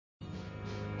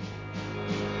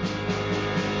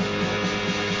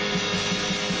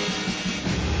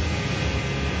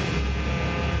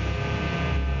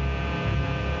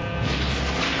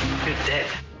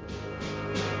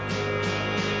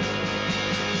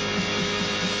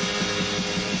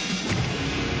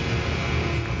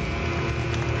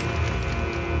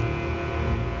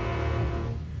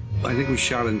I think we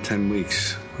shot in 10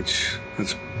 weeks,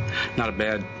 that's not a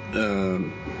bad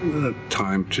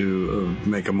time to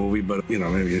make a movie, but, you know,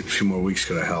 maybe a few more weeks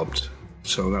could have helped.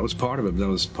 So that was part of it. That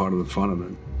was part of the fun of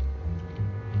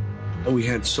it. We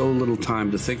had so little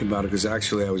time to think about it because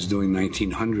actually I was doing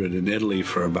 1900 in Italy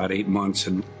for about 8 months,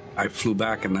 and I flew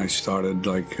back and I started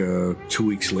like 2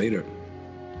 weeks later.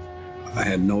 I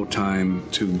had no time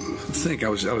to think.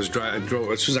 I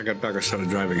drove, as soon as I got back, I started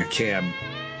driving a cab.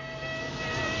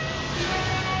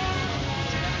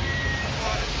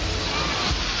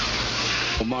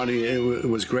 Well, Marty, it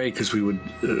was great because we would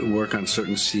work on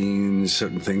certain scenes,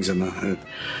 certain things, and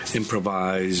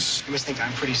improvise. You must think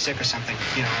I'm pretty sick or something.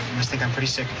 You know, you must think I'm pretty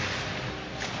sick.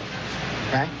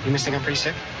 Right? You must think I'm pretty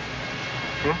sick?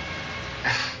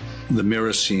 Hmm? The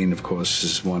mirror scene, of course,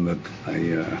 is one that I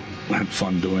had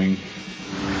fun doing.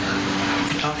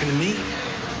 You talking to me?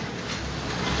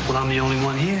 Well, I'm the only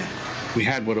one here. We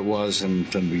had what it was, and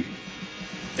then we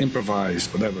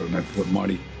improvised, whatever, and what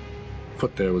Marty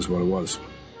put there was what it was.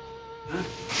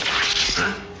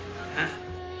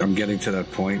 I'm getting to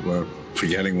that point where I'm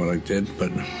forgetting what I did,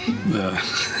 but...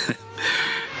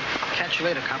 Catch you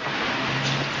later, copper.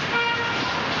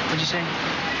 What'd you say?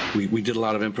 We did a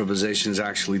lot of improvisations,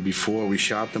 actually, before we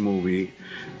shot the movie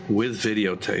with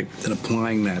videotape and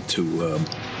applying that to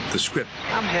the script.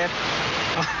 I'm hip.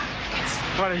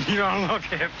 Buddy, you don't look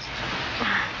hip.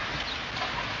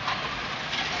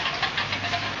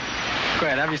 Go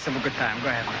ahead, have yourself a good time. Go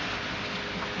ahead.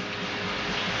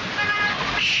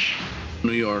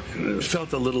 New York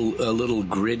felt a little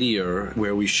grittier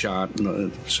where we shot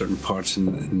certain parts in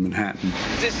Manhattan.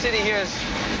 This city here is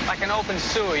like an open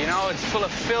sewer, you know? It's full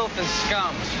of filth and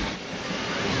scum.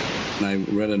 And I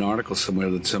read an article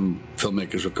somewhere that some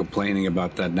filmmakers were complaining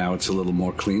about that. Now it's a little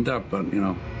more cleaned up, but, you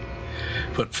know.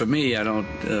 But for me, I don't...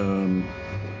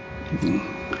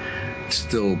 it's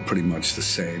still pretty much the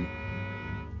same.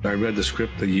 I read the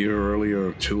script a year earlier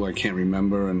or two, I can't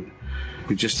remember, and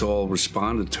we just all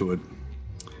responded to it.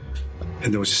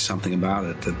 And there was just something about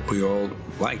it that we all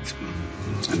liked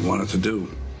and wanted to do.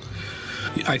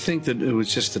 I think that it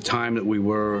was just the time that we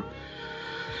were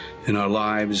in our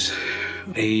lives,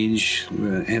 age,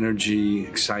 energy,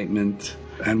 excitement,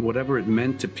 and whatever it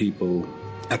meant to people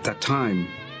at that time,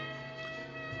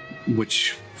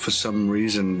 which for some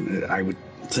reason I would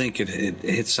think it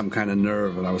hit some kind of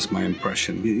nerve, and that was my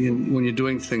impression. When you're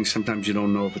doing things, sometimes you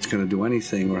don't know if it's going to do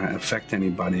anything or affect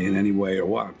anybody in any way or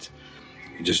what.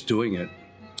 You're just doing it.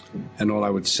 And all I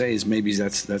would say is maybe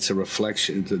that's a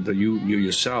reflection that you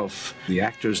yourself, the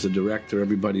actors, the director,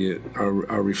 everybody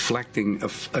are reflecting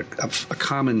a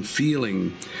common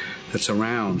feeling that's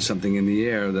around, something in the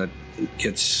air that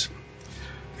gets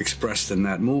expressed in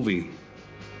that movie.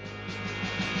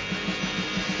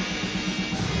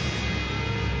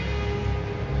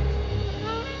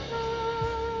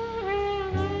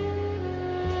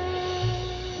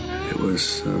 It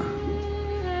was,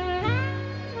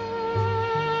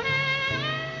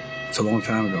 it's a long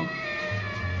time ago.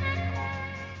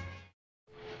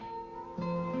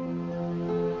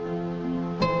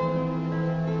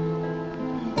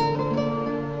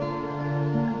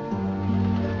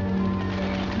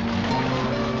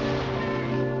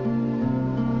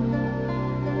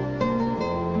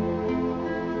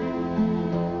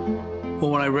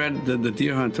 Well, when I read The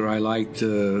Deer Hunter, I liked,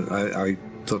 I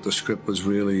thought the script was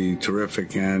really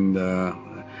terrific, and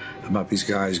about these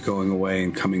guys going away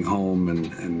and coming home,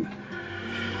 and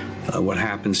what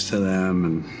happens to them,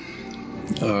 and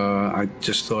I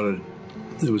just thought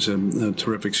it was a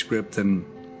terrific script, and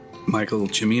Michael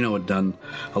Cimino had done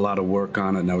a lot of work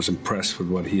on it, and I was impressed with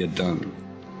what he had done.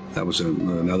 That was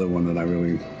another one that I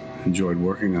really enjoyed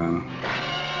working on.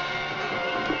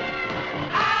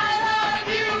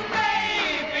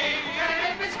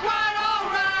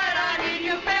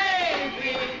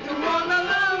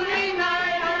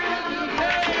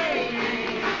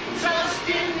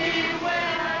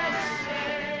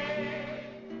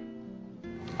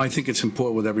 I think it's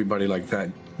important with everybody like that.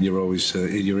 You're always,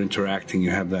 you're interacting, you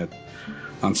have that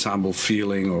ensemble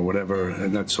feeling or whatever,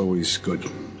 and that's always good.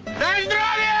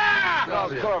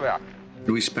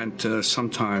 We spent some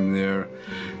time there,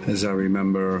 as I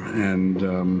remember, and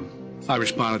I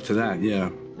responded to that,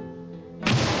 yeah.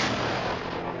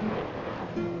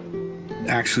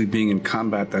 Actually being in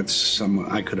combat, that's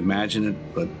I could imagine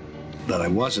it, but that I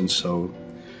wasn't, so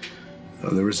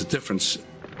there is a difference.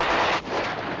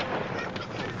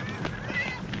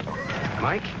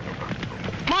 Mike?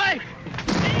 Mike!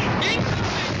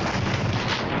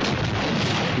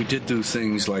 We did do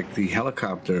things like the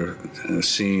helicopter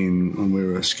scene when we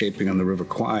were escaping on the River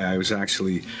Kwai.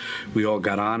 We all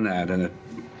got on that, and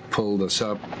pulled us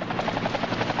up.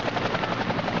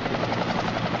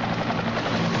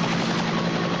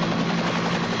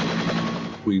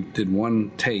 We did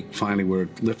one take, finally, where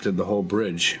it lifted the whole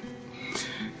bridge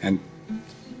and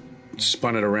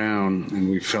spun it around, and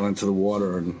we fell into the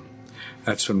water, and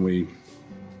that's when we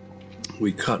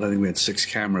cut. I think we had 6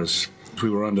 cameras. We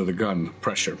were under the gun,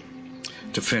 pressure,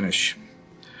 to finish.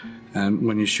 And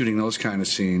when you're shooting those kind of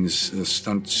scenes, the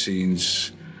stunt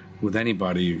scenes, with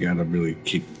anybody, you gotta really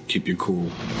keep your cool.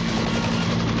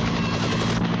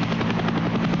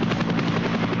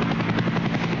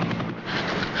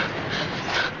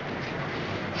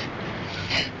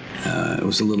 It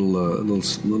was a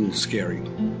little scary.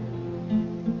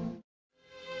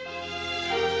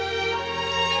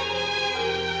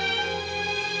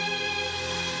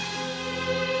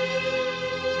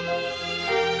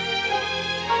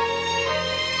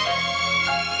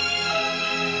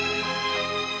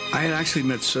 I had actually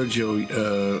met Sergio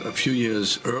a few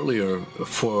years earlier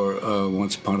for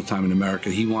Once Upon a Time in America.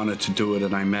 He wanted to do it,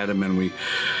 and I met him, and he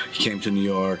came to New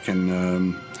York,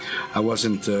 and I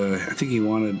wasn't, I think he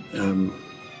wanted, I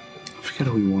forget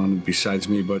who he wanted besides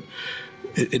me, but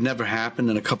it never happened,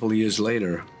 and a couple of years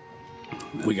later,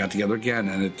 we got together again,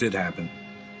 and it did happen.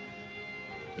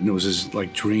 And it was his,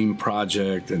 like, dream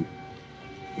project, and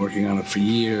working on it for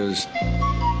years.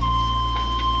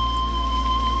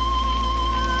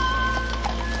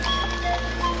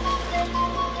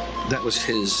 That was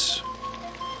his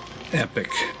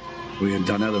epic. We had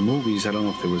done other movies. I don't know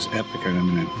if there was epic. I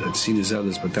mean, I'd seen his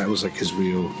others, but that was like his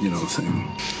real, thing.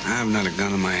 I haven't had a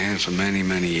gun in my hand for many,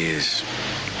 many years.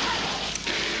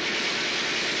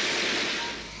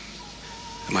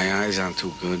 My eyes aren't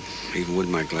too good, even with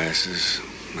my glasses.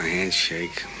 My hands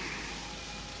shake.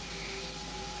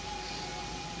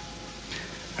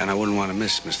 And I wouldn't want to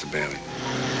miss Mr. Bailey.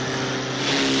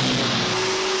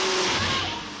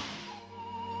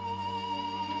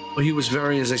 Well, he was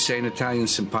very, as I say in Italian,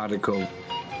 simpatico,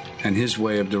 and his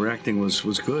way of directing was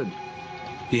good.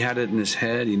 He had it in his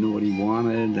head, he knew what he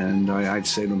wanted, and I'd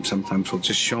say to him sometimes, well,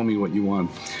 just show me what you want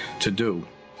to do.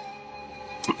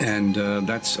 And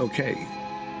that's okay.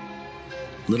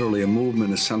 Literally, a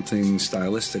movement is something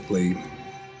stylistically.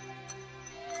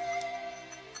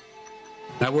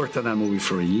 I worked on that movie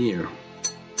for a year.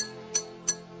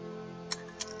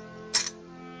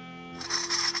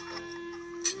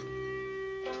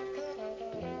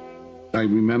 I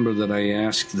remember that I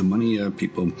asked the money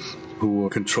people who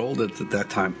controlled it at that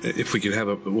time if we could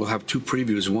we'll have 2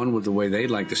 previews, one with the way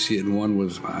they'd like to see it and one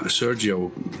with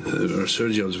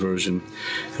Sergio's version.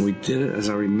 And we did it, as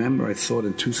I remember, I thought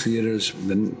in 2 theaters,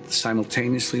 then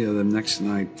simultaneously or the next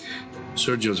night.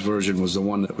 Sergio's version was the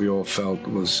one that we all felt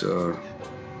was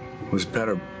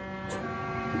better,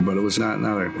 but it was not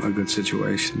a good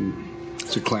situation.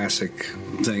 It's a classic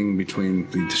thing between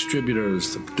the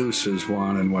distributors, the producers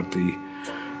want, and what the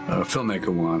filmmaker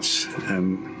wants.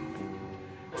 And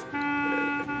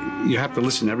you have to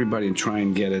listen to everybody and try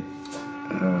and get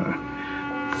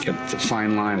the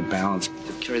fine line of balance.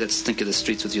 Carry that stink of the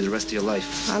streets with you the rest of your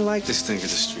life. I like the stink of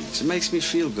the streets. It makes me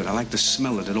feel good. I like to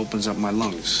smell it. It opens up my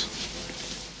lungs.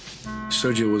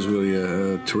 Sergio was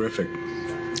really terrific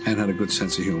and had a good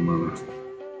sense of humor.